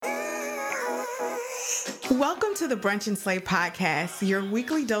Welcome to the Brunch and Slay podcast, your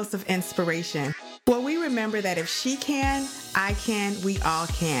weekly dose of inspiration, where we remember that if she can, I can, we all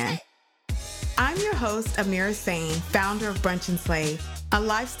can. I'm your host, Amira Sane, founder of Brunch and Slay, a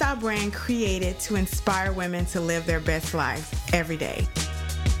lifestyle brand created to inspire women to live their best lives every day.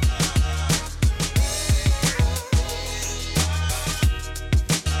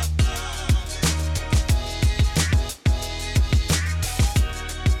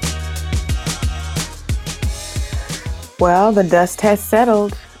 Well, the dust has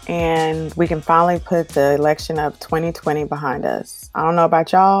settled and we can finally put the election of 2020 behind us. I don't know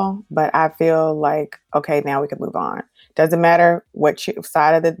about y'all, but I feel like, okay, now we can move on. Doesn't matter what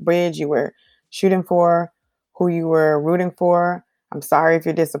side of the bridge you were shooting for, who you were rooting for. I'm sorry if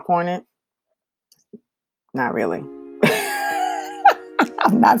you're disappointed. Not really.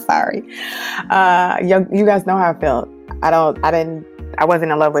 I'm not sorry. You guys know how I felt. I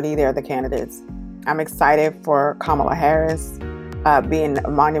wasn't in love with either of the candidates. I'm excited for Kamala Harris being a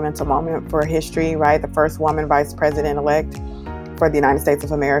monumental moment for history, right? The first woman vice president-elect for the United States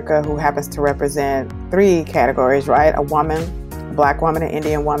of America, who happens to represent three categories, right? A woman, a Black woman, an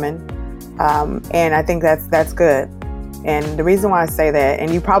Indian woman. And I think that's good. And the reason why I say that,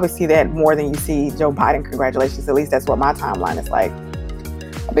 and you probably see that more than you see Joe Biden, congratulations, at least that's what my timeline is like.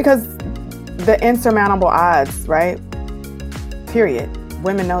 Because the insurmountable odds, right? Period.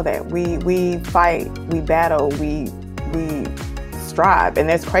 Women know that. We fight, we battle, we strive.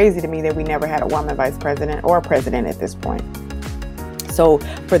 And it's crazy to me that we never had a woman vice president or president at this point. So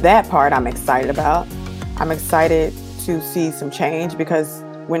for that part, I'm excited about. I'm excited to see some change because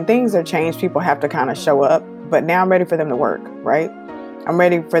when things are changed, people have to kind of show up. But now I'm ready for them to work, right? I'm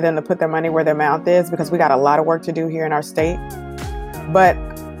ready for them to put their money where their mouth is because we got a lot of work to do here in our state. But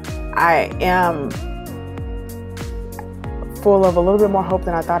I am full of a little bit more hope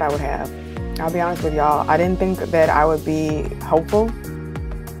than I thought I would have. I'll be honest with y'all. I didn't think that I would be hopeful.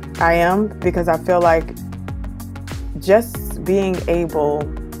 I am, because I feel like just being able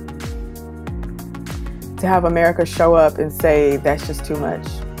to have America show up and say, that's just too much.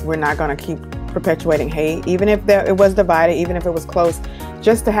 We're not going to keep perpetuating hate. Even if it was divided, even if it was close,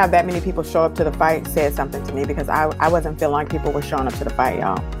 just to have that many people show up to the fight said something to me because I wasn't feeling like people were showing up to the fight,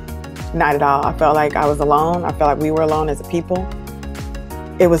 y'all. Not at all. I felt like I was alone. I felt like we were alone as a people.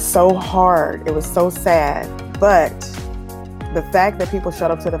 It was so hard. It was so sad. But the fact that people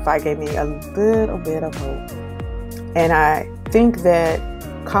showed up to the fight gave me a little bit of hope. And I think that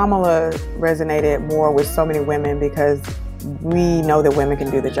Kamala resonated more with so many women because we know that women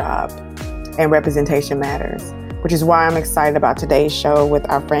can do the job and representation matters, which is why I'm excited about today's show with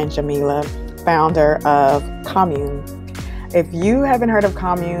our friend Jamila, founder of Commune. If you haven't heard of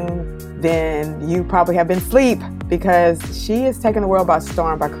Commune, then you probably have been asleep because she is taking the world by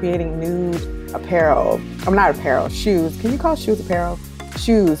storm by creating nude apparel. Not apparel, shoes. Can you call shoes apparel?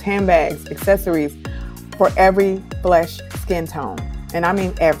 Shoes, handbags, accessories for every flesh skin tone. And I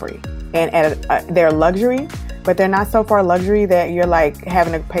mean every. And they're luxury, but they're not so far luxury that you're like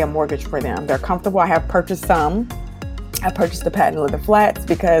having to pay a mortgage for them. They're comfortable. I have purchased some. I purchased the patent leather flats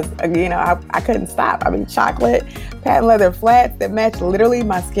because, I couldn't stop. I mean, chocolate, patent leather flats that match literally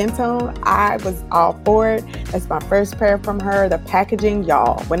my skin tone. I was all for it. That's my first pair from her. The packaging,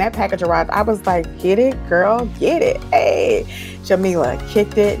 y'all. When that package arrived, I was like, get it, girl, get it. Hey, Jamila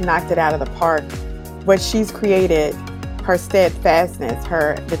kicked it, knocked it out of the park. What she's created, her steadfastness,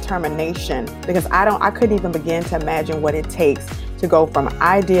 her determination, because I couldn't even begin to imagine what it takes to go from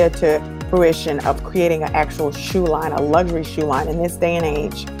idea to fruition of creating an actual shoe line, a luxury shoe line in this day and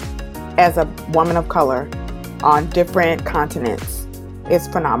age as a woman of color on different continents. It's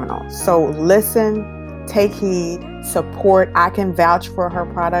phenomenal. So listen, take heed, support. I can vouch for her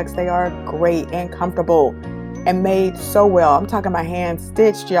products. They are great and comfortable and made so well. I'm talking about hand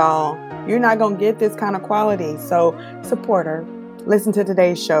stitched, y'all. You're not going to get this kind of quality. So support her. Listen to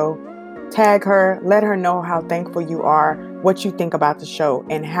today's show. Tag her, let her know how thankful you are, what you think about the show,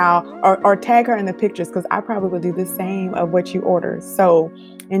 and how, or tag her in the pictures, because I probably will do the same of what you order. So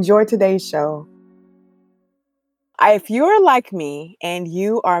enjoy today's show. If you're like me and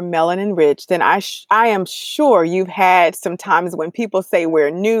you are melanin rich, then I am sure you've had some times when people say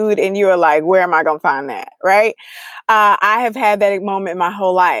we're nude and you're like, where am I going to find that? Right? I have had that moment my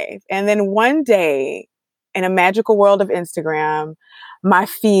whole life. And then one day in a magical world of Instagram, my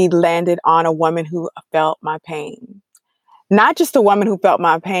feed landed on a woman who felt my pain. Not just a woman who felt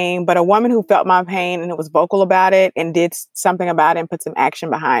my pain, but a woman who felt my pain and was vocal about it and did something about it and put some action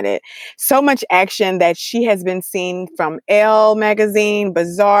behind it. So much action that she has been seen from Elle magazine,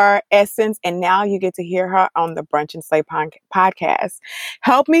 Bazaar, Essence, and now you get to hear her on the Brunch and Slay podcast.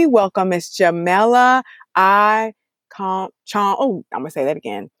 Help me welcome Miss Jamila I Chong. Oh, I'm gonna say that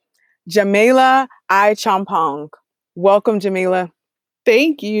again. Jamila I Chompong. Welcome, Jamila.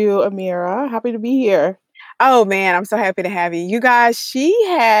 Thank you, Amira. Happy to be here. Oh man, I'm so happy to have you. You guys, she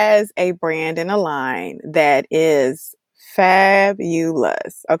has a brand and a line that is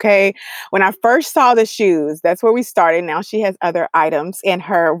fabulous. Okay. When I first saw the shoes, that's where we started. Now she has other items in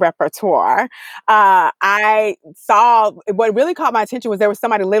her repertoire. I saw what really caught my attention was there was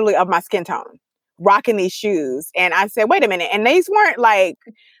somebody literally of my skin tone rocking these shoes. And I said, wait a minute. And these weren't like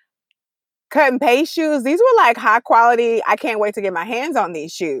cut and paste shoes. These were like high quality. I can't wait to get my hands on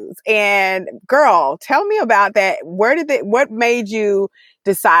these shoes. And girl, tell me about that. What made you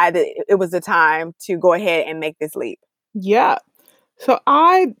decide that it was the time to go ahead and make this leap? Yeah. So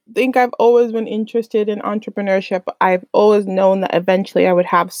I think I've always been interested in entrepreneurship. I've always known that eventually I would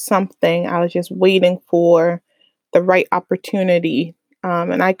have something. I was just waiting for the right opportunity.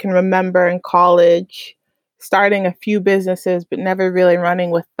 And I can remember in college starting a few businesses, but never really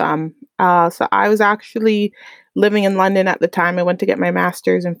running with them. So I was actually living in London at the time. I went to get my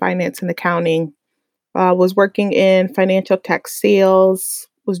master's in finance and accounting. Was working in financial tech sales,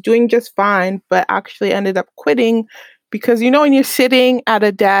 was doing just fine, but actually ended up quitting because when you're sitting at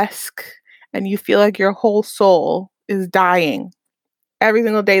a desk and you feel like your whole soul is dying every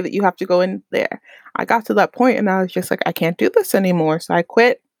single day that you have to go in there. I got to that point and I was just like, I can't do this anymore. So I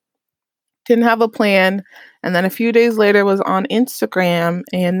quit, didn't have a plan. And then a few days later was on Instagram,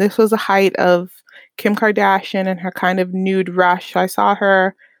 and this was the height of Kim Kardashian and her kind of nude rush. So I saw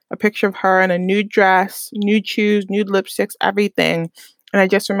a picture of her in a nude dress, nude shoes, nude lipsticks, everything. And I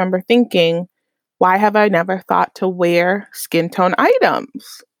just remember thinking, why have I never thought to wear skin tone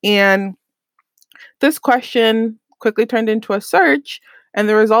items? And this question quickly turned into a search, and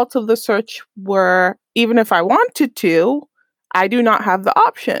the results of the search were, even if I wanted to, I do not have the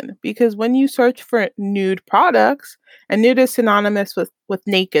option, because when you search for nude products, and nude is synonymous with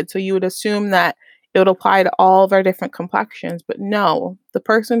naked, so you would assume that it would apply to all of our different complexions. But no, the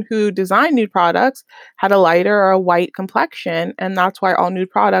person who designed nude products had a lighter or a white complexion, and that's why all nude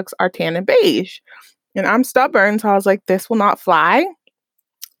products are tan and beige. And I'm stubborn, so I was like, this will not fly.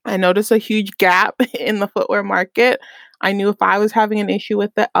 I noticed a huge gap in the footwear market. I knew if I was having an issue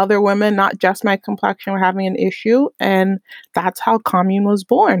with it, other women, not just my complexion, were having an issue. And that's how Commune was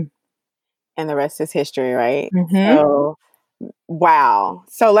born. And the rest is history, right? Mm-hmm. So, wow.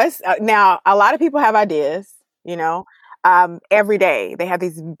 So let's now, a lot of people have ideas, every day. They have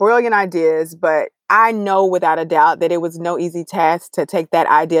these brilliant ideas, but I know without a doubt that it was no easy task to take that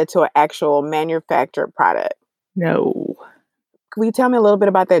idea to an actual manufactured product. No. Can you tell me a little bit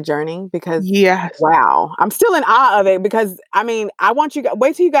about that journey? Because Yes. wow, I'm still in awe of it because I mean, I want you guys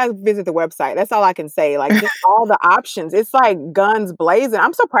wait till you guys visit the website. That's all I can say. Like just all the options. It's like guns blazing.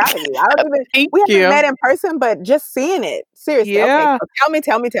 I'm so proud of you. Thank We haven't you. met in person, but just seeing it. Seriously. Okay. Yeah. So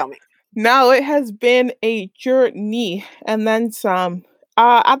tell me. No, it has been a journey and then some.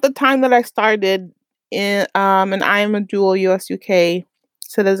 At the time that I started and I am a dual US UK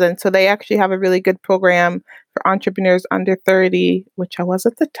citizen, so they actually have a really good program for entrepreneurs under 30, which I was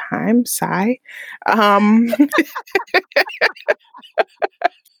at the time, sigh. Um,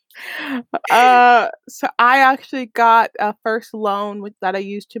 so I actually got a first loan that I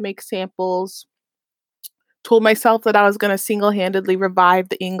used to make samples. Told myself that I was going to single-handedly revive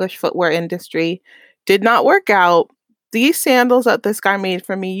the English footwear industry. Did not work out. These sandals that this guy made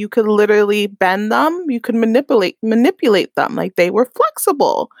for me, you could literally bend them, you could manipulate them, like they were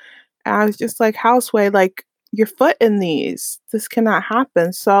flexible. And I was just like, Houseway, like your foot in these. This cannot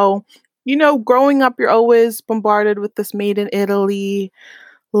happen. So, growing up, you're always bombarded with this made in Italy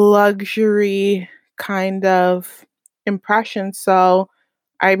luxury kind of impression. So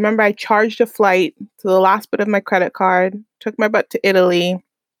I remember I charged a flight to the last bit of my credit card, took my butt to Italy,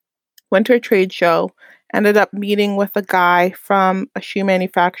 went to a trade show, ended up meeting with a guy from a shoe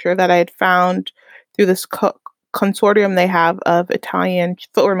manufacturer that I had found through this consortium they have of Italian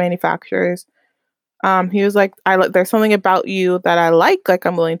footwear manufacturers. He was like, there's something about you that I like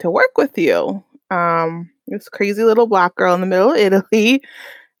I'm willing to work with you. This crazy little black girl in the middle of Italy.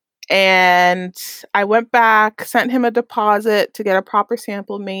 And I went back, sent him a deposit to get a proper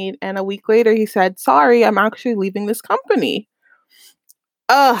sample made. And a week later, he said, sorry, I'm actually leaving this company.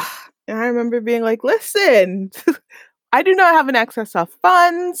 Ugh. And I remember being like, listen, I do not have an excess of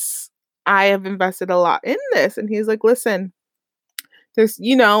funds. I have invested a lot in this. And he's like, listen, there's,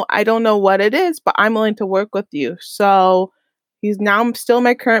 I don't know what it is, but I'm willing to work with you. So he's now still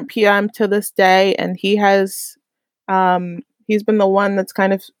my current PM to this day. And he's been the one that's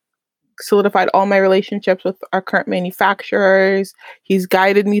kind of solidified all my relationships with our current manufacturers. He's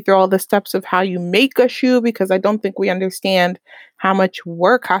guided me through all the steps of how you make a shoe because I don't think we understand how much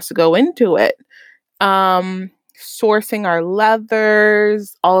work has to go into it. Sourcing our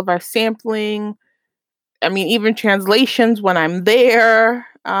leathers, all of our sampling. I mean, even translations when I'm there.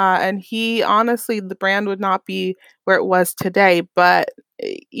 And he honestly, the brand would not be where it was today. But,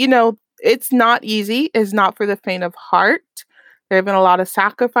 it's not easy. It's not for the faint of heart. There have been a lot of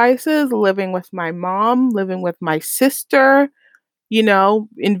sacrifices living with my mom, living with my sister,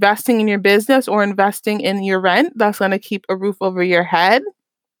 investing in your business or investing in your rent. That's going to keep a roof over your head.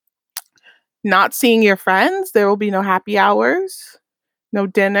 Not seeing your friends. There will be no happy hours, no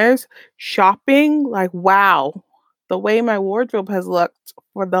dinners, shopping. Like, wow, the way my wardrobe has looked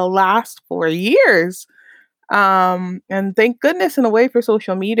for the last 4 years. And thank goodness in a way for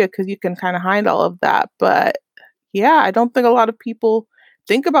social media because you can kind of hide all of that. But yeah, I don't think a lot of people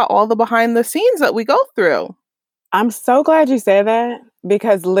think about all the behind the scenes that we go through. I'm so glad you said that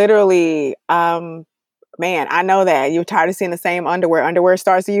because literally, man, I know that you're tired of seeing the same underwear. Underwear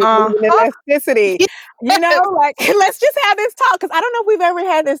starts to use elasticity. Like, let's just have this talk because I don't know if we've ever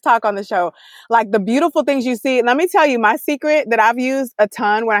had this talk on the show. Like the beautiful things you see. Let me tell you, my secret that I've used a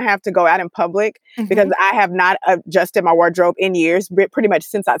ton when I have to go out in public because I have not adjusted my wardrobe in years, pretty much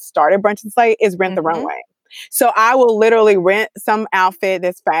since I started Brunch and Slay, is rent the runway. So I will literally rent some outfit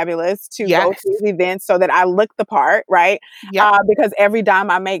that's fabulous to go to these events so that I look the part, right? Because every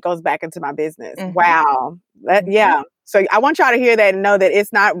dime I make goes back into my business. Wow. Yeah. So I want y'all to hear that and know that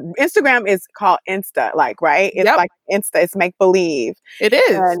it's not, Instagram is called Insta, like, right? It's like Insta, it's make believe. It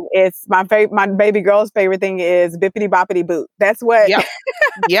is. And it's my baby girl's favorite thing is bippity boppity boot. That's what,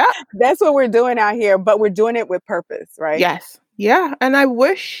 that's what we're doing out here, but we're doing it with purpose, right? Yes. Yeah. And I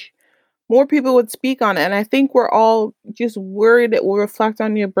wish more people would speak on it. And I think we're all just worried it will reflect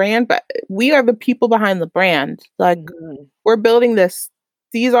on your brand, but we are the people behind the brand. Like we're building this.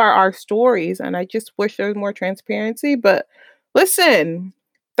 These are our stories. And I just wish there was more transparency. But listen,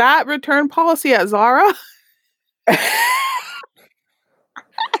 that return policy at Zara,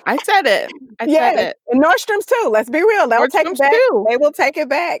 I said it. I said it. And Nordstrom's too. Let's be real. They'll take it back. Too. They will take it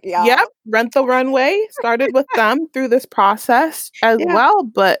back, y'all. Yep. Rent the Runway started with them through this process as well.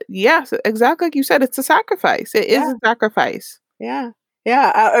 But yes, exactly like you said, it's a sacrifice. It is a sacrifice. Yeah.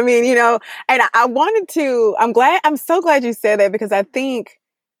 Yeah. I mean, and I'm so glad you said that because I think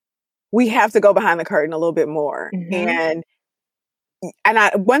we have to go behind the curtain a little bit more. And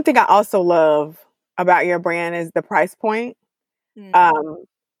one thing I also love about your brand is the price point.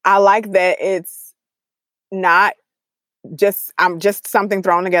 I like that it's not just something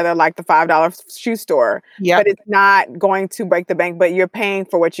thrown together like the $5 shoe store, but it's not going to break the bank, but you're paying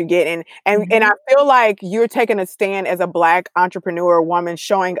for what you get. And I feel like you're taking a stand as a Black entrepreneur woman,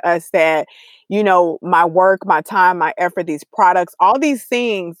 showing us that, my work, my time, my effort, these products, all these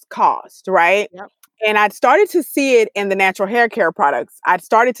things cost, right? And I started to see it in the natural hair care products. I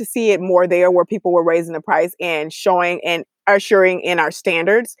started to see it more there where people were raising the price and showing and ushering in our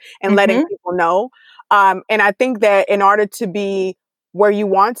standards and letting people know. And I think that in order to be where you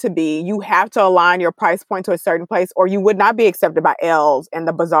want to be, you have to align your price point to a certain place or you would not be accepted by Elle's and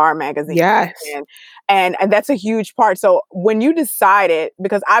the Bazaar magazine. Yes. And that's a huge part. So when you decided,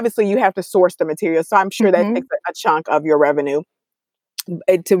 because obviously you have to source the material, so I'm sure that takes a chunk of your revenue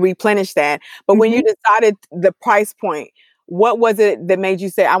to replenish that. But when you decided the price point, what was it that made you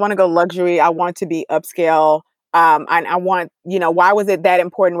say, I want to go luxury, I want to be upscale, and I want, why was it that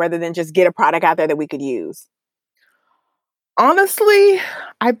important rather than just get a product out there that we could use? Honestly,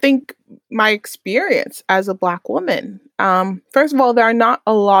 I think my experience as a Black woman, first of all, there are not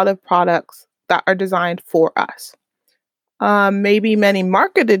a lot of products that are designed for us. Maybe many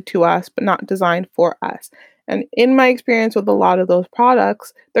marketed to us, but not designed for us. And in my experience with a lot of those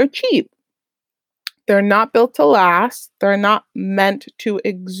products, they're cheap. They're not built to last. They're not meant to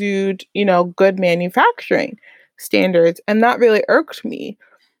exude, good manufacturing standards. And that really irked me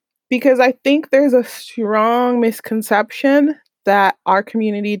because I think there's a strong misconception that our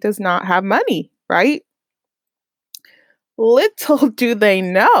community does not have money, right? Little do they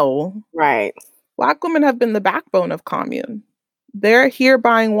know. Right. Black women have been the backbone of commune. They're here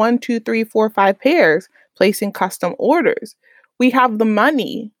buying 1, 2, 3, 4, 5 pairs, placing custom orders. We have the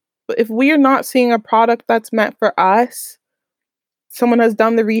money. But if we are not seeing a product that's meant for us, someone has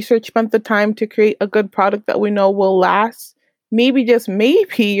done the research, spent the time to create a good product that we know will last, maybe just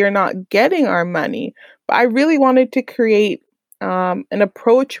maybe you're not getting our money. But I really wanted to create an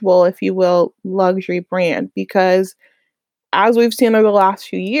approachable, if you will, luxury brand because as we've seen over the last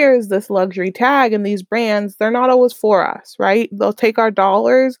few years, this luxury tag and these brands, they're not always for us, right? They'll take our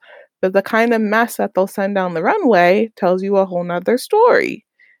dollars, but the kind of mess that they'll send down the runway tells you a whole nother story.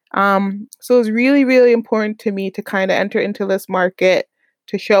 So it's really, really important to me to kind of enter into this market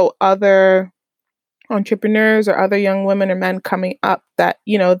to show other entrepreneurs or other young women or men coming up that,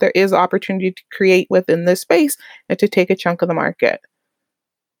 there is opportunity to create within this space and to take a chunk of the market.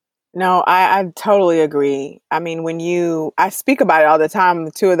 No, I totally agree. I mean, I speak about it all the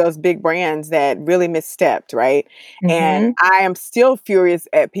time, two of those big brands that really misstepped, right? And Mm-hmm. I am still furious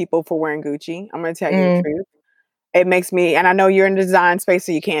at people for wearing Gucci. I'm going to tell you the truth. It makes me, and I know you're in the design space,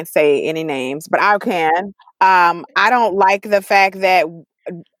 so you can't say any names, but I can. I don't like the fact that,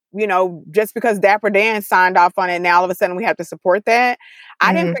 just because Dapper Dan signed off on it, now all of a sudden we have to support that.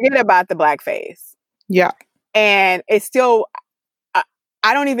 I didn't forget about the blackface. Yeah. And it's still,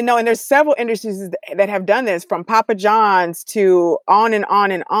 I don't even know. And there's several industries that have done this, from Papa John's to on and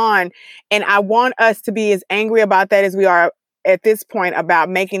on and on. And I want us to be as angry about that as we are at this point about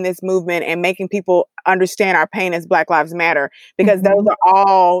making this movement and making people understand our pain as Black Lives Matter, because those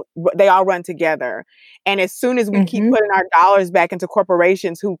are they all run together. And as soon as we keep putting our dollars back into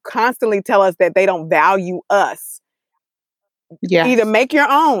corporations who constantly tell us that they don't value us, either make your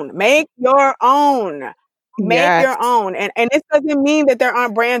own. Make your own. And this doesn't mean that there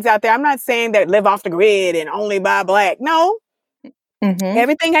aren't brands out there. I'm not saying that live off the grid and only buy Black. No.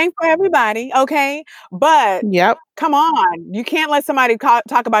 Everything ain't for everybody, okay? But come on, you can't let somebody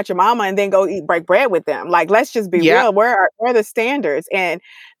talk about your mama and then go break bread with them. Like, let's just be real. Where are the standards? And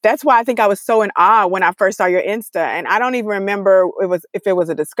that's why I think I was so in awe when I first saw your Insta. And I don't even remember if it was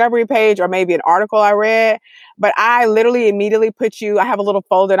a discovery page or maybe an article I read, but I literally immediately I have a little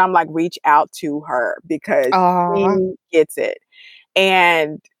folder and I'm like, reach out to her because she gets it.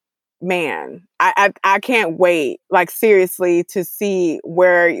 And man, I can't wait, like, seriously, to see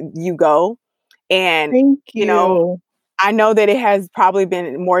where you go. And, Thank you. I know that it has probably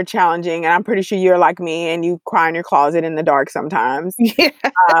been more challenging, and I'm pretty sure you're like me and you cry in your closet in the dark sometimes. Yeah.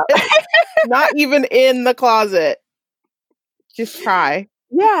 Not even in the closet. Just try.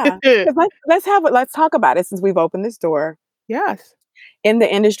 Yeah. Let's talk about it since we've opened this door. Yes. In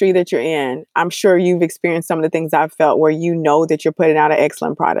the industry that you're in, I'm sure you've experienced some of the things I've felt where that you're putting out an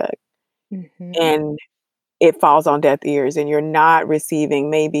excellent product. And it falls on deaf ears and you're not receiving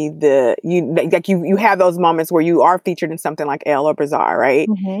maybe you have those moments where you are featured in something like Elle or Bazaar, right?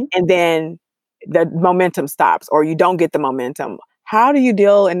 And then the momentum stops or you don't get the momentum. How do you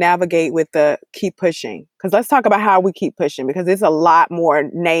deal and navigate with the keep pushing? Because let's talk about how we keep pushing, because there's a lot more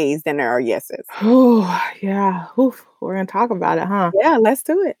nays than there are yeses. Oh, yeah. Oof. We're going to talk about it, huh? Yeah, let's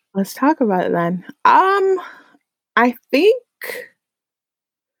do it. Let's talk about it then. I think,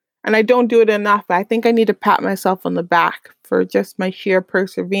 and I don't do it enough, but I think I need to pat myself on the back for just my sheer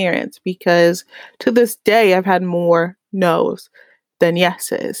perseverance, because to this day, I've had more no's than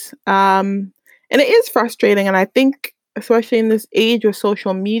yeses. And it is frustrating. And I think, especially in this age of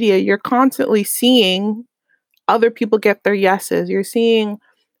social media, you're constantly seeing other people get their yeses. You're seeing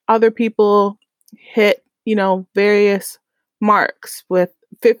other people hit, various marks with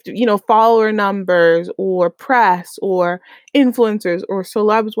 50, follower numbers or press or influencers or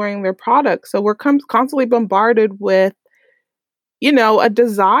celebs wearing their products. So we're constantly bombarded with, a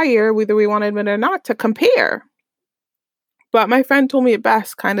desire, whether we want to admit it or not, to compare. But my friend told me it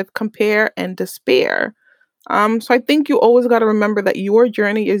best, kind of compare and despair. So I think you always got to remember that your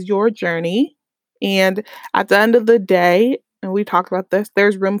journey is your journey. And at the end of the day, and we talked about this,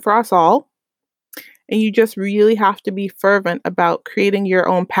 there's room for us all. And you just really have to be fervent about creating your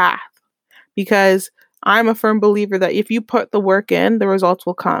own path, because I'm a firm believer that if you put the work in, the results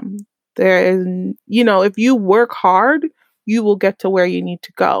will come. There is, if you work hard, you will get to where you need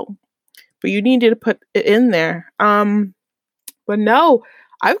to go, but you need to put it in there. But no,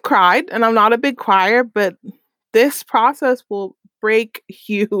 I've cried and I'm not a big crier, but this process will break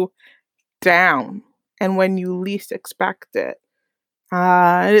you down. And when you least expect it.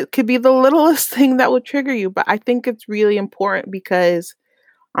 It could be the littlest thing that will trigger you, but I think it's really important because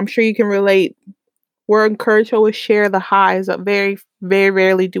I'm sure you can relate. We're encouraged to always share the highs, but very, very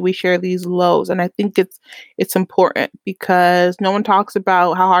rarely do we share these lows. And I think it's important because no one talks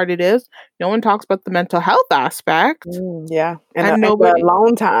about how hard it is. No one talks about the mental health aspect. Yeah. And the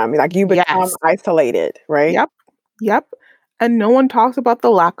alone time, like you become isolated, right? Yep. And no one talks about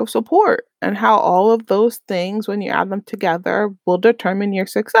the lack of support and how all of those things, when you add them together, will determine your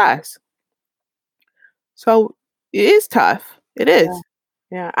success. So it is tough. It is.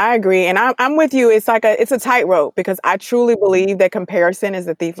 Yeah, I agree. And I'm with you. It's like it's a tightrope, because I truly believe that comparison is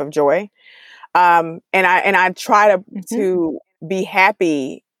the thief of joy. And I try to be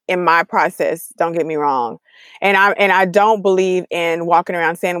happy in my process. Don't get me wrong. And I don't believe in walking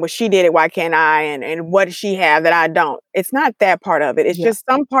around saying, well, she did it, why can't I? And what does she have that I don't? It's not that part of it. It's Yeah. just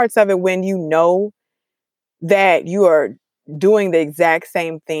some parts of it when you know that you are doing the exact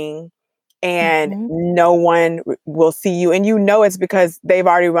same thing and Hmm. no one will see you. And you know it's because they've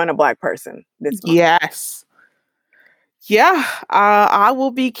already run a Black person this month. Yes. Yeah. I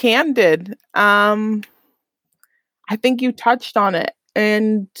will be candid. I think you touched on it.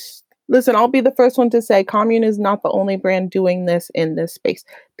 And listen, I'll be the first one to say Commune is not the only brand doing this in this space.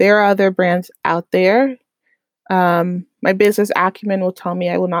 There are other brands out there. My business acumen will tell me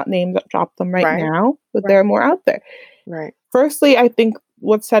I will not drop them right Right. now, but there Right. are more out there. Right. Firstly, I think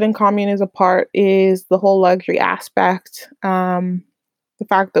what's setting Commune is apart is the whole luxury aspect. The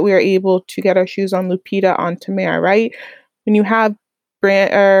fact that we are able to get our shoes on Lupita, on Tamara, right? When you have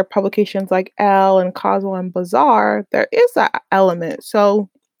brand publications like Elle and Cosmo and Bazaar, there is that element. So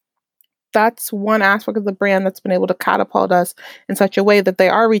that's one aspect of the brand that's been able to catapult us in such a way that they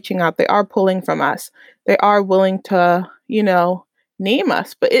are reaching out, they are pulling from us, they are willing to, name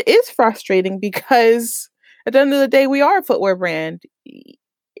us. But it is frustrating because at the end of the day, we are a footwear brand.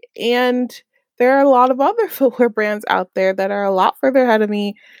 And there are a lot of other footwear brands out there that are a lot further ahead of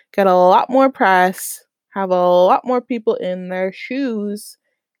me, get a lot more press, have a lot more people in their shoes,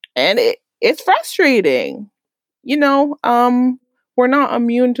 and it's frustrating. You know, we're not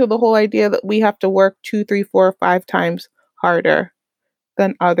immune to the whole idea that we have to work 2, 3, 4, 5 times harder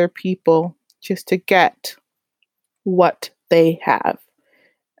than other people just to get what they have.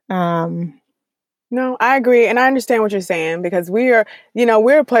 Um, No, I agree. And I understand what you're saying because we're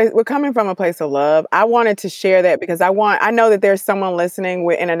coming from a place of love. I wanted to share that because I know that there's someone listening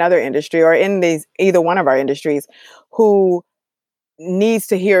in another industry or in either one of our industries who needs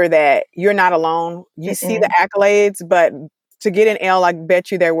to hear that you're not alone. You see the mm-mm, accolades, but to get an L, I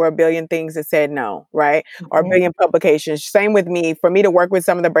bet you there were a billion things that said no, right? Or a mhm. billion publications. Same with me. For me to work with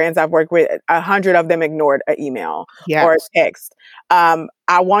some of the brands I've worked with, 100 of them ignored an email or a Yes. text.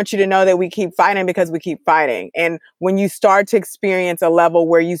 I want you to know that we keep fighting because we keep fighting. And when you start to experience a level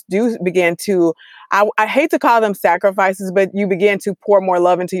where you do begin to, I hate to call them sacrifices, but you begin to pour more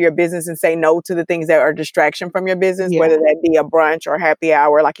love into your business and say no to the things that are distraction from your business, Yeah. whether that be a brunch or happy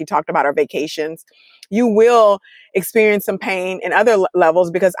hour, like you talked about, or vacations. You will experience some pain in other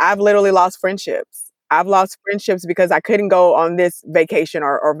levels because I've literally lost friendships. I've lost friendships because I couldn't go on this vacation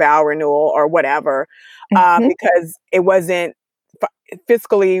or vow renewal or whatever Mhm. because it wasn't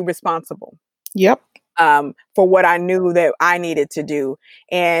fiscally responsible Yep. for what I knew that I needed to do.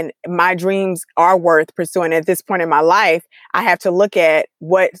 And my dreams are worth pursuing. At this point in my life, I have to look at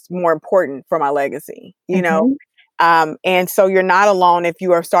what's more important for my legacy, you know? Mhm. And so you're not alone if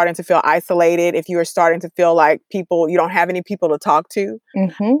you are starting to feel isolated, if you are starting to feel like you don't have any people to talk to.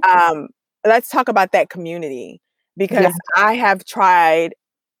 Mhm. Um, let's talk about that community Yeah. because I have tried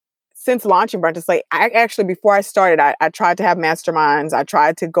since launching Brunch and Slate. I actually, before I started, I tried to have masterminds. I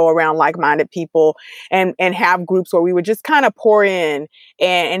tried to go around like-minded people and have groups where we would just kind of pour in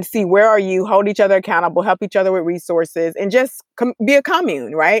and see where are you, hold each other accountable, help each other with resources, and just be a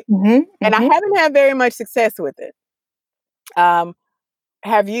commune, right? Mhm. And I Mhm. haven't had very much success with it.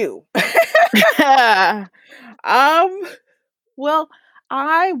 Have you? Um, well,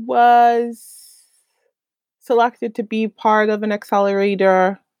 I was selected to be part of an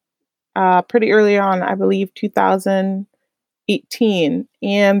accelerator pretty early on, I believe 2018.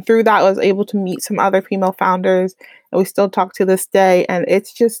 And through that, I was able to meet some other female founders, and we still talk to this day. And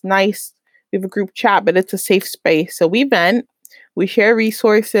it's just nice. We have a group chat, but it's a safe space. So we vent, we share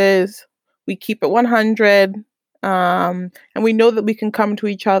resources, we keep it 100, and we know that we can come to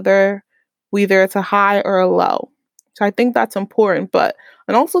each other, whether it's a high or a low. So I think that's important. But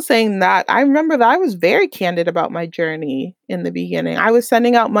and also saying that, I remember that I was very candid about my journey in the beginning. I was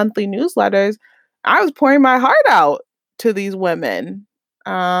sending out monthly newsletters. I was pouring my heart out to these women,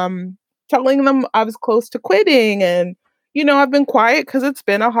 um, telling them I was close to quitting. And, I've been quiet because it's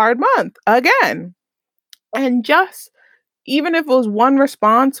been a hard month again. And just even if it was one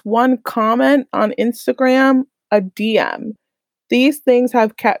response, one comment on Instagram, a DM, these things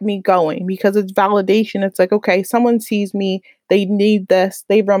have kept me going because it's validation. It's like, okay, someone sees me, they need this,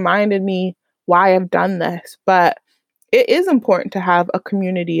 they've reminded me why I've done this. But it is important to have a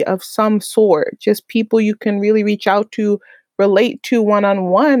community of some sort, just people you can really reach out to, relate to one on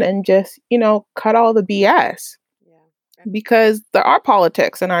one, and just, cut all the BS Yeah. because there are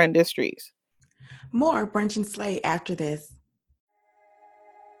politics in our industries. More Brunch and Slay after this.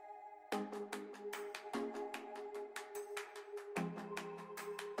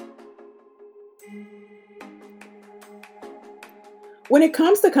 When it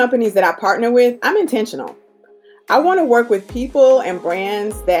comes to companies that I partner with, I'm intentional. I want to work with people and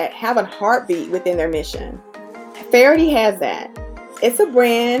brands that have a heartbeat within their mission. Faherty has that. It's a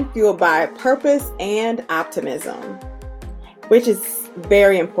brand fueled by purpose and optimism, which is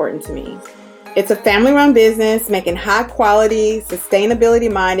very important to me. It's a family-run business making high-quality,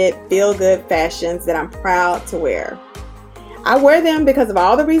 sustainability-minded, feel-good fashions that I'm proud to wear. I wear them because of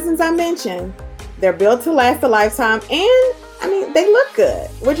all the reasons I mentioned. They're built to last a lifetime, and they look good,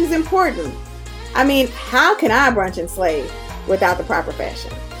 which is important. How can I brunch and slay without the proper fashion?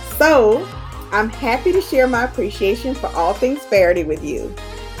 So, I'm happy to share my appreciation for all things Faherty with you.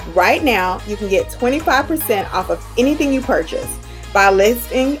 Right now, you can get 25% off of anything you purchase by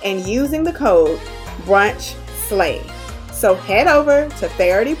listing and using the code BrunchSlay. So head over to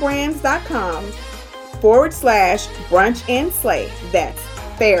FahertyBrands.com/brunch and slay. That's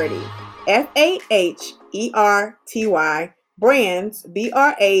Faherty, FAHERTY, brands,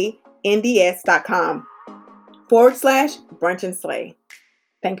 BRANDS.com/brunch and slay.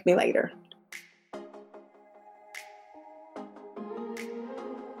 Thank me later.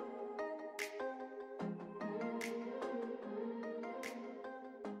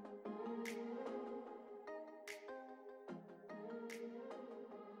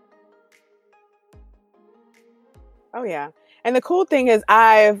 Oh yeah. And the cool thing is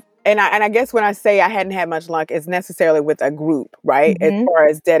I guess when I say I hadn't had much luck, it's necessarily with a group, right? As far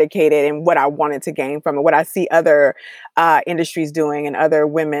as dedicated and what I wanted to gain from it, what I see other industries doing and other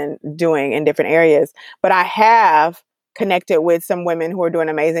women doing in different areas. But I have connected with some women who are doing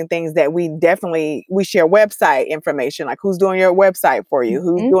amazing things that we share website information, like who's doing your website for you,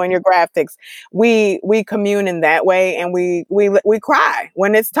 who's doing your graphics. We commune in that way, and we cry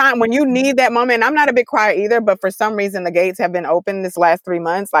when it's time, when you need that moment. And I'm not a big crier either, but for some reason the gates have been open this last 3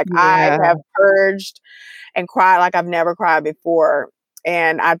 months. Like I have purged and cried like I've never cried before.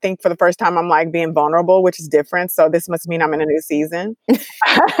 And I think for the first time, I'm like being vulnerable, which is different. So this must mean I'm in a new season.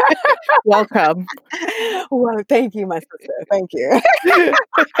 Welcome. Well, thank you, my sister. Thank you.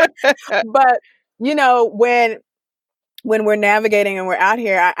 But when we're navigating and we're out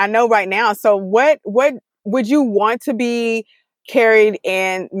here, I know right now. So what would you want to be carried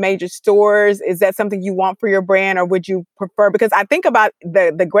in major stores? Is that something you want for your brand, or would you prefer? Because I think about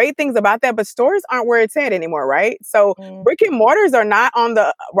the great things about that, but stores aren't where it's at anymore, right? So brick and mortars are not on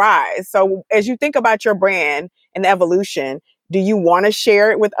the rise. So as you think about your brand and the evolution, do you want to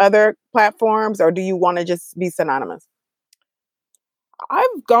share it with other platforms, or do you want to just be synonymous?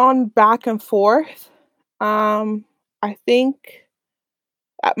 I've gone back and forth. I think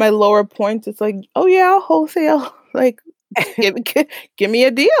at my lower points, it's like, oh yeah, I'll wholesale. Like, give me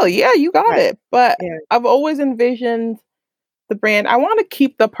a deal. Yeah, you got it. But I've always envisioned the brand. I want to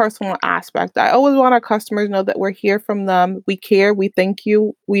keep the personal aspect. I always want our customers to know that we're here from them. We care. We thank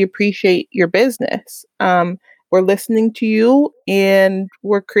you. We appreciate your business. We're listening to you, and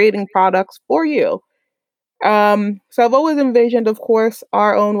we're creating products for you. So I've always envisioned, of course,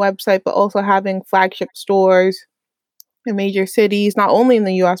 our own website, but also having flagship stores in major cities, not only in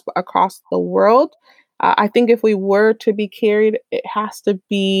the US, but across the world. I think if we were to be carried, it has to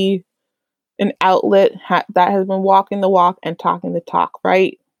be an outlet that has been walking the walk and talking the talk,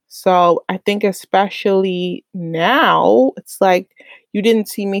 right? So I think especially now, it's like you didn't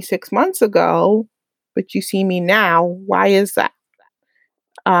see me 6 months ago, but you see me now. Why is that?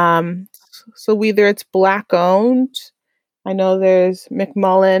 So whether it's Black owned, I know there's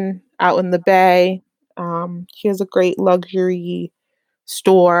McMullen out in the Bay. He has a great luxury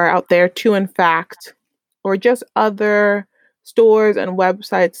store out there too, in fact, or just other stores and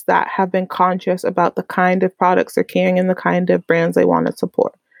websites that have been conscious about the kind of products they're carrying and the kind of brands they want to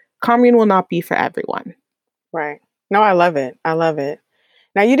support. Commune will not be for everyone. Right. No, I love it. I love it.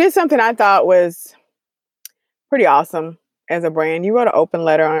 Now, you did something I thought was pretty awesome as a brand. You wrote an open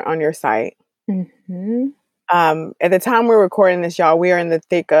letter on your site. At the time we're recording this, y'all, we are in the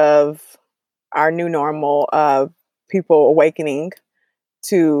thick of our new normal of people awakening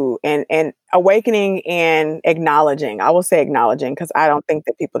to and awakening and acknowledging. I will say acknowledging, because I don't think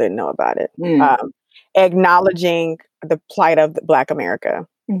that people didn't know about it. Acknowledging the plight of Black America.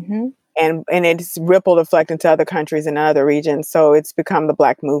 And it's rippled effect into other countries and other regions. So it's become the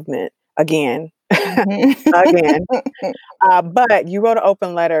Black movement again. Again. But you wrote an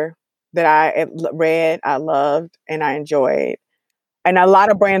open letter that I read, I loved, and I enjoyed. And a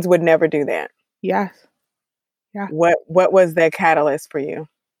lot of brands would never do that. Yes. Yeah. What was that catalyst for you?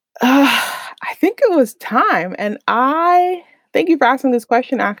 I think it was time. And I thank you for asking this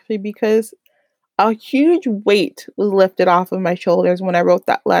question, actually, because a huge weight was lifted off of my shoulders when I wrote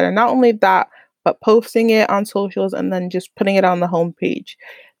that letter. Not only that, but posting it on socials and then just putting it on the homepage.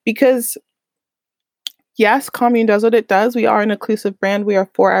 Because Yes, Commune does what it does. We are an inclusive brand. We are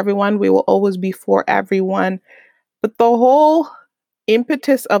for everyone. We will always be for everyone. But the whole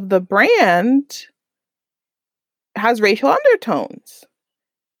impetus of the brand has racial undertones.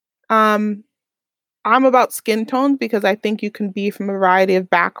 Um, I'm about skin tones because I think you can be from a variety of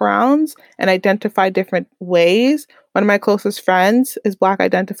backgrounds and identify different ways. One of my closest friends is Black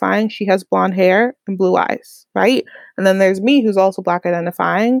identifying. She has blonde hair and blue eyes, right? And then there's me who's also Black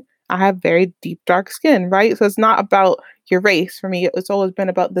identifying. I have very deep, dark skin, right? So it's not about your race for me. It's always been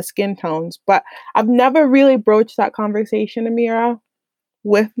about the skin tones. But I've never really broached that conversation, Amira,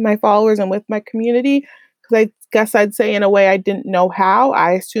 with my followers and with my community because I guess I'd say in a way I didn't know how.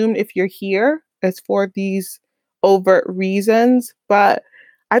 I assumed if you're here, it's for these overt reasons, but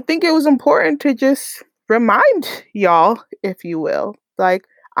I think it was important to just remind y'all, if you will, like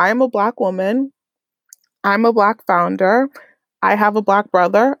I'm a Black woman, I'm a Black founder, I have a Black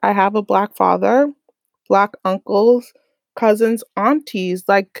brother, I have a Black father, Black uncles, cousins, aunties.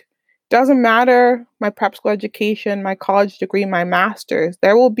 Like, doesn't matter my prep school education, my college degree, my master's.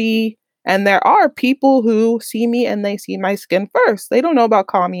 There will be, and there are people who see me and they see my skin first. They don't know about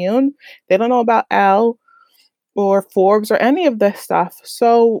Commune, they don't know about Elle or Forbes or any of this stuff.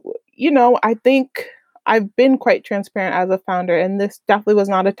 So, I think I've been quite transparent as a founder, and this definitely was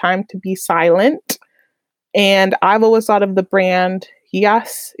not a time to be silent. And I've always thought of the brand,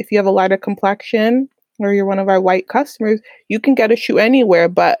 yes, if you have a lighter complexion or you're one of our white customers, you can get a shoe anywhere.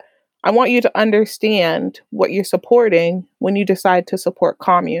 But I want you to understand what you're supporting when you decide to support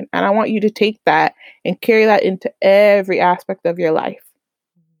Commune. And I want you to take that and carry that into every aspect of your life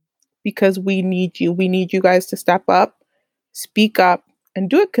because we need you. We need you guys to step up, speak up, and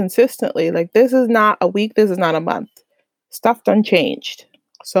do it consistently. Like, this is not a week, this is not a month. Stuff done changed.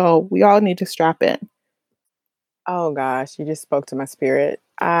 So we all need to strap in. Oh gosh, you just spoke to my spirit.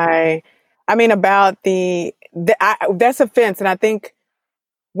 I mean about that's a fence, and I think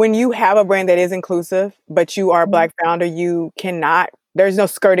when you have a brand that is inclusive, but you are a Black founder, you cannot. There's no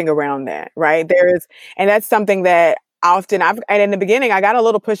skirting around that, right? And that's something that often and in the beginning, I got a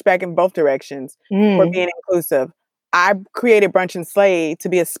little pushback in both directions for being inclusive. I created Brunch and Slay to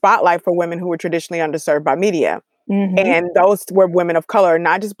be a spotlight for women who were traditionally underserved by media. And those were women of color,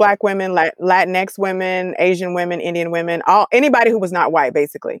 not just Black women, Latinx women, Asian women, Indian women, anybody who was not white,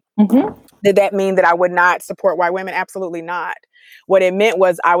 basically. Did that mean that I would not support white women? Absolutely not. What it meant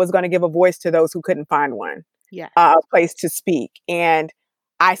was I was going to give a voice to those who couldn't find one, a place to speak. And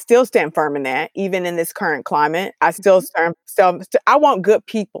I still stand firm in that, even in this current climate. I still I want good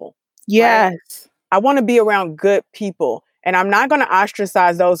people. Yes. Right? I want to be around good people. And I'm not going to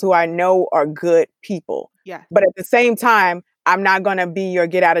ostracize those who I know are good people. Yeah. But at the same time, I'm not going to be your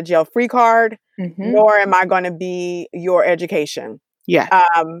get out of jail free card, nor am I going to be your education. Yeah.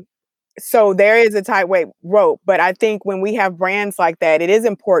 So there is a tight rope. But I think when we have brands like that, it is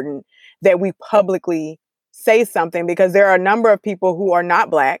important that we publicly say something, because there are a number of people who are not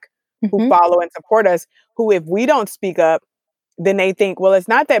Black, who follow and support us, who, if we don't speak up, then they think, well, it's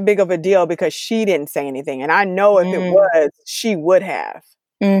not that big of a deal because she didn't say anything. And I know if it was, she would have.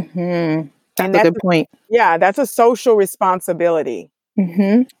 That's a good point. Yeah, that's a social responsibility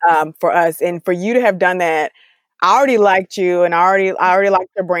for us. And for you to have done that, I already liked you and I already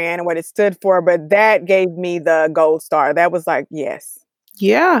liked your brand and what it stood for, but that gave me the gold star. That was like, yes.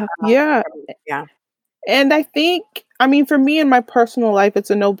 Yeah. And I think, for me in my personal life, it's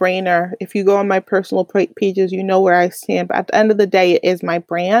a no-brainer. If you go on my personal pages, you know where I stand. But at the end of the day, it is my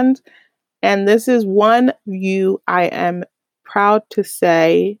brand. And this is one view I am proud to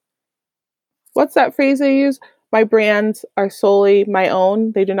say. What's that phrase I use? My brands are solely my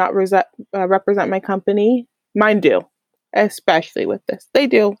own. They do not represent my company. Mine do, especially with this. They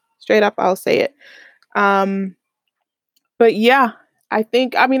do. Straight up, I'll say it. But yeah, I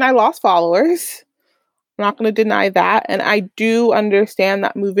think, I lost followers. I'm not going to deny that. And I do understand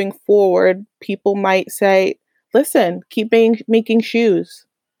that moving forward, people might say, listen, keep making shoes.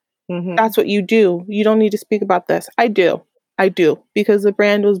 That's what you do. You don't need to speak about this. I do. Because the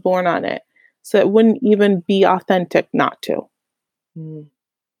brand was born on it. So it wouldn't even be authentic not to.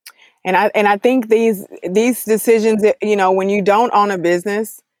 And I think these decisions, when you don't own a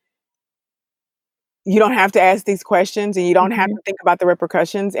business, you don't have to ask these questions and you don't have to think about the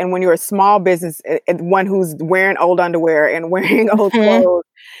repercussions. And when you're a small business, one who's wearing old underwear and wearing old clothes,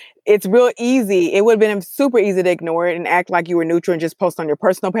 it's real easy. It would have been super easy to ignore it and act like you were neutral and just post on your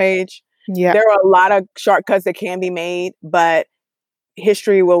personal page. Yeah. There are a lot of shortcuts that can be made, but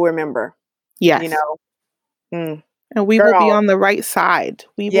history will remember. Yes. And we will be on the right side.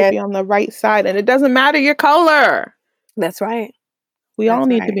 We will be on the right side. And it doesn't matter your color. That's right. We all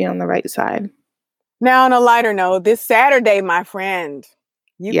need to be on the right side. Now, on a lighter note, this Saturday, my friend,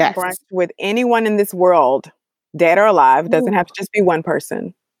 you can Yes. brunch with anyone in this world, dead or alive. It doesn't have to just be one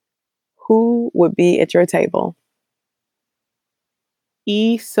person. Who would be at your table?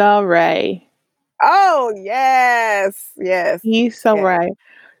 Issa Rae. Oh, yes. Yes. Issa Yes. Rae.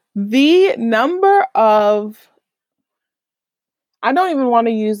 The number of, I don't even want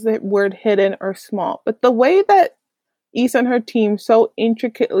to use the word hidden or small, but the way that Issa and her team so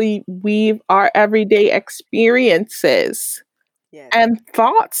intricately weave our everyday experiences Yes. and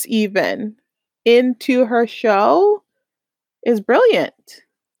thoughts even into her show is brilliant.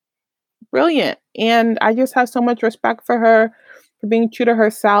 Brilliant. And I just have so much respect for her for being true to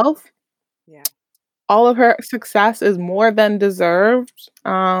herself. Yeah. All of her success is more than deserved.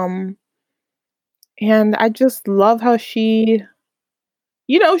 And I just love how she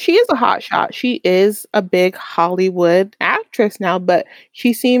is a hot shot. She is a big Hollywood actress now, but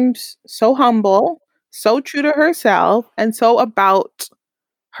she seems so humble, so true to herself, and so about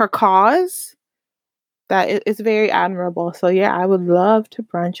her cause that it's very admirable. So yeah, I would love to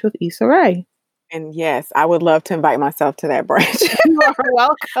brunch with Issa Rae. And yes, I would love to invite myself to that brunch. You are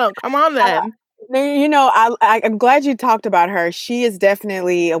welcome. Come on then. I'm glad you talked about her. She is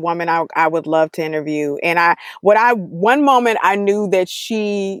definitely a woman I would love to interview. And one moment I knew that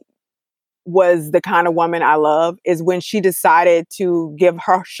she was the kind of woman I love is when she decided to give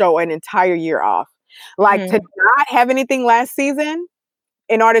her show an entire year off. Like to not have anything last season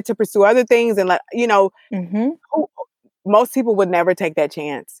in order to pursue other things and most people would never take that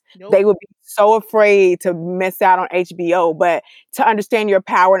chance. Nope. They would be so afraid to miss out on HBO, but to understand your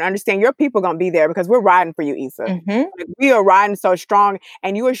power and understand your people going to be there because we're riding for you, Issa. Like, we are riding so strong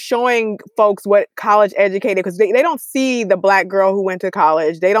and you are showing folks what college educated, because they don't see the Black girl who went to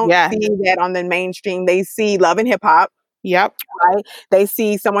college. They don't see that on the mainstream. They see Love and Hip Hop. Yep. Right. They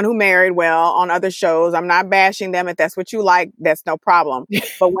see someone who married well on other shows. I'm not bashing them. If that's what you like, that's no problem.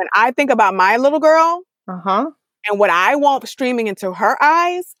 But when I think about my little girl, and what I want streaming into her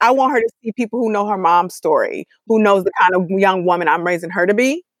eyes, I want her to see people who know her mom's story, who knows the kind of young woman I'm raising her to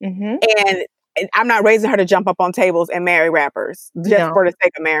be. And I'm not raising her to jump up on tables and marry rappers just for the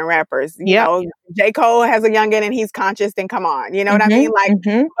sake of marrying rappers. You know, J. Cole has a youngin' and he's conscious, then come on. You know what I mean? Like,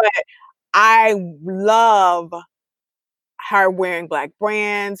 but I love her wearing Black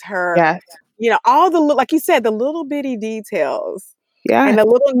brands, her, all the, like you said, the little bitty details. Yeah. And the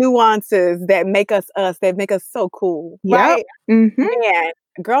little nuances that make us us, that make us so cool. Right? Man,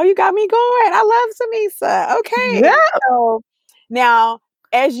 girl, you got me going. I love some Issa. Okay. Yeah. So now,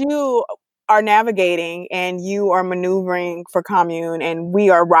 as you are navigating and you are maneuvering for Commune and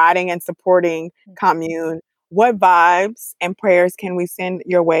we are riding and supporting Commune, what vibes and prayers can we send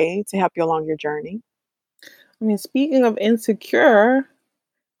your way to help you along your journey? I mean, speaking of insecure,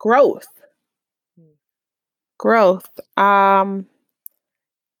 growth.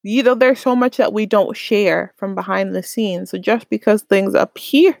 There's so much that we don't share from behind the scenes. So just because things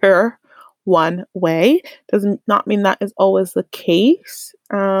appear one way does not mean that is always the case.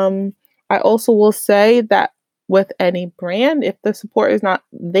 I also will say that with any brand, if the support is not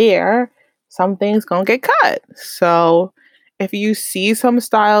there, some things gonna get cut. So if you see some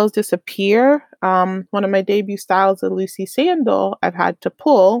styles disappear, one of my debut styles, the Lucy Sandal, I've had to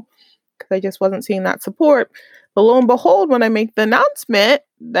pull because I just wasn't seeing that support. But lo and behold, when I make the announcement,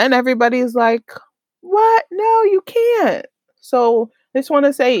 then everybody's like, what? No, you can't. So I just want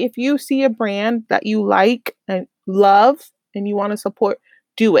to say, if you see a brand that you like and love and you want to support,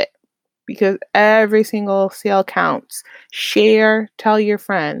 do it. Because every single sale counts. Share, tell your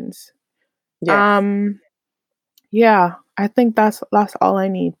friends. Yes. Yeah, I think that's all I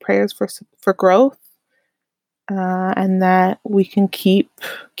need. Prayers for growth. And that we can keep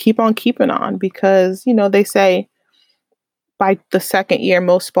on keeping on, because they say by the second year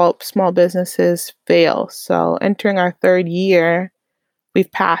most small businesses fail. So entering our third year, we've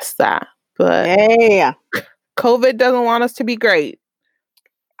passed that. But COVID doesn't want us to be great.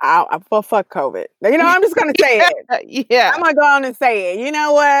 Fuck COVID. I'm just gonna say it. Yeah, I'm gonna go on and say it. You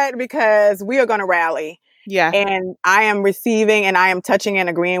know what? Because we are gonna rally. Yeah, and I am receiving and I am touching and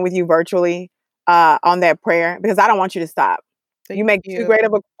agreeing with you virtually on that prayer, because I don't want you to stop. You make too great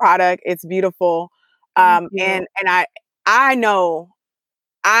of a product. It's beautiful. And I know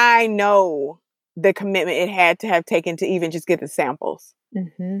the commitment it had to have taken to even just get the samples.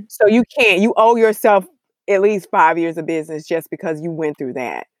 So you owe yourself at least 5 years of business just because you went through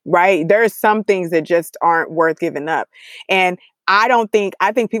that, right? There's some things that just aren't worth giving up. And I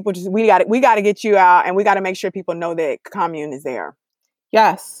think people we got to get you out, and we got to make sure people know that Commune is there.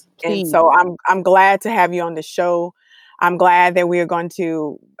 Yes, please. And so I'm glad to have you on the show. I'm glad that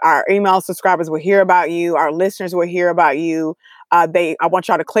our email subscribers will hear about you. Our listeners will hear about you. I want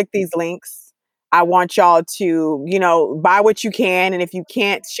y'all to click these links. I want y'all to, buy what you can. And if you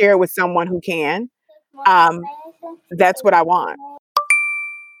can't, share it with someone who can. That's what I want.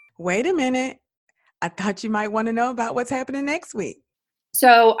 Wait a minute. I thought you might want to know about what's happening next week.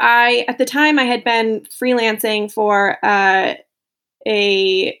 So at the time, I had been freelancing for a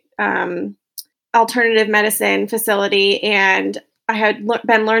alternative medicine facility, and I had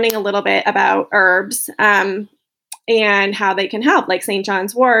been learning a little bit about herbs and how they can help, like St.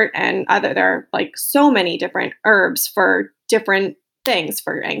 John's wort and there are like so many different herbs for different things,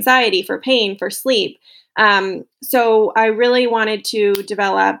 for anxiety, for pain, for sleep. So I really wanted to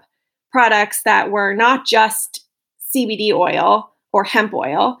develop products that were not just CBD oil or hemp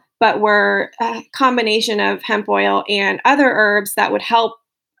oil, but were a combination of hemp oil and other herbs that would help,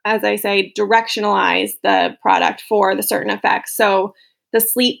 as I say, directionalize the product for the certain effects. So the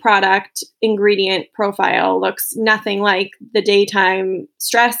sleep product ingredient profile looks nothing like the daytime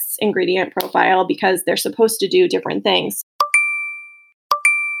stress ingredient profile because they're supposed to do different things.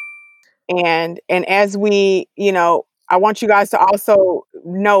 And as we, I want you guys to also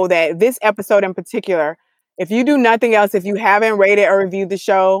know that this episode in particular, if you do nothing else, if you haven't rated or reviewed the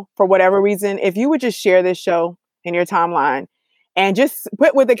show for whatever reason, if you would just share this show in your timeline and just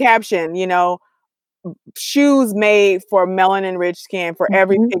put with the caption, shoes made for melanin-rich skin for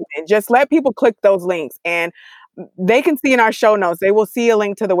every pigment. Just let people click those links and they can see in our show notes. They will see a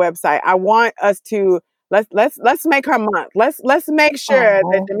link to the website. I want us to let's make her month. Let's make sure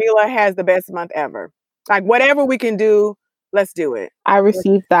that Jamila has the best month ever. Like whatever we can do, let's do it. I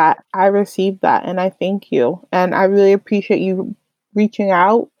received that. And I thank you. And I really appreciate you reaching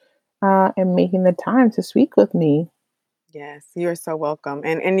out and making the time to speak with me. Yes, you're so welcome.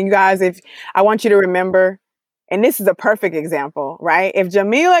 And you guys, I want you to remember, and this is a perfect example, right? If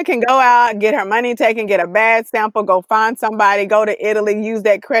Jamila can go out, get her money taken, get a bad sample, go find somebody, go to Italy, use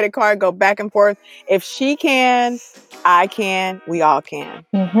that credit card, go back and forth. If she can, I can, we all can.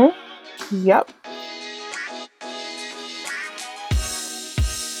 Mm-hmm. Yep.